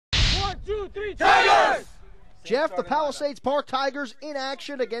2, 3, Tigers! Jeff, the Palisades Park Tigers in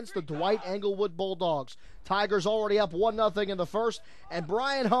action against the Dwight Englewood Bulldogs. Tigers already up 1-0 in the first, and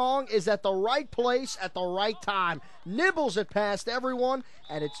Brian Hong is at the right place at the right time. Nibbles it past everyone,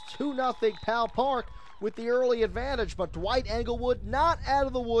 and it's 2-0 Pal Park with the early advantage, but Dwight Englewood not out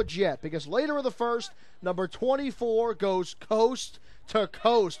of the woods yet, because later in the first, number 24 goes coast to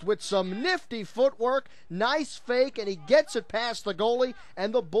coast with some nifty footwork, nice fake, and he gets it past the goalie,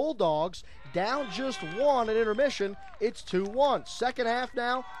 and the Bulldogs down just one at intermission. It's 2-1. Second half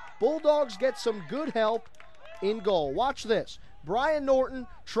now, Bulldogs get some good help in goal. Watch this. Brian Norton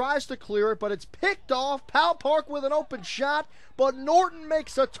tries to clear it, but it's picked off. Pal Park with an open shot, but Norton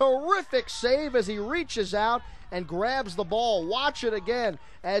makes a terrific save as he reaches out and grabs the ball. Watch it again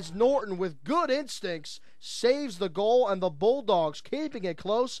as Norton, with good instincts, saves the goal, and the Bulldogs keeping it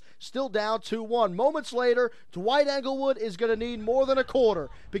close, still down 2-1. Moments later, Dwight Englewood is going to need more than a quarter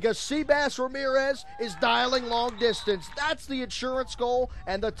because Seabass Ramirez is dialing long distance. That's the insurance goal,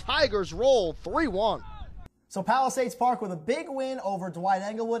 and the Tigers roll 3-1. So Palisades Park with a big win over Dwight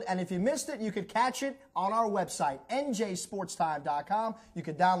Englewood, and if you missed it, you could catch it on our website, njsportstime.com. You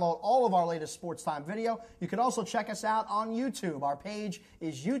could download all of our latest Sports Time video. You can also check us out on YouTube. Our page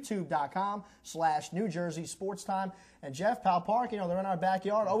is youtube.com/New Jersey Sports Time. And Jeff, Pal Park, they're in our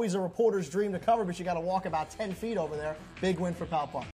backyard. Always a reporter's dream to cover, but you got to walk about 10 feet over there. Big win for Pal Park.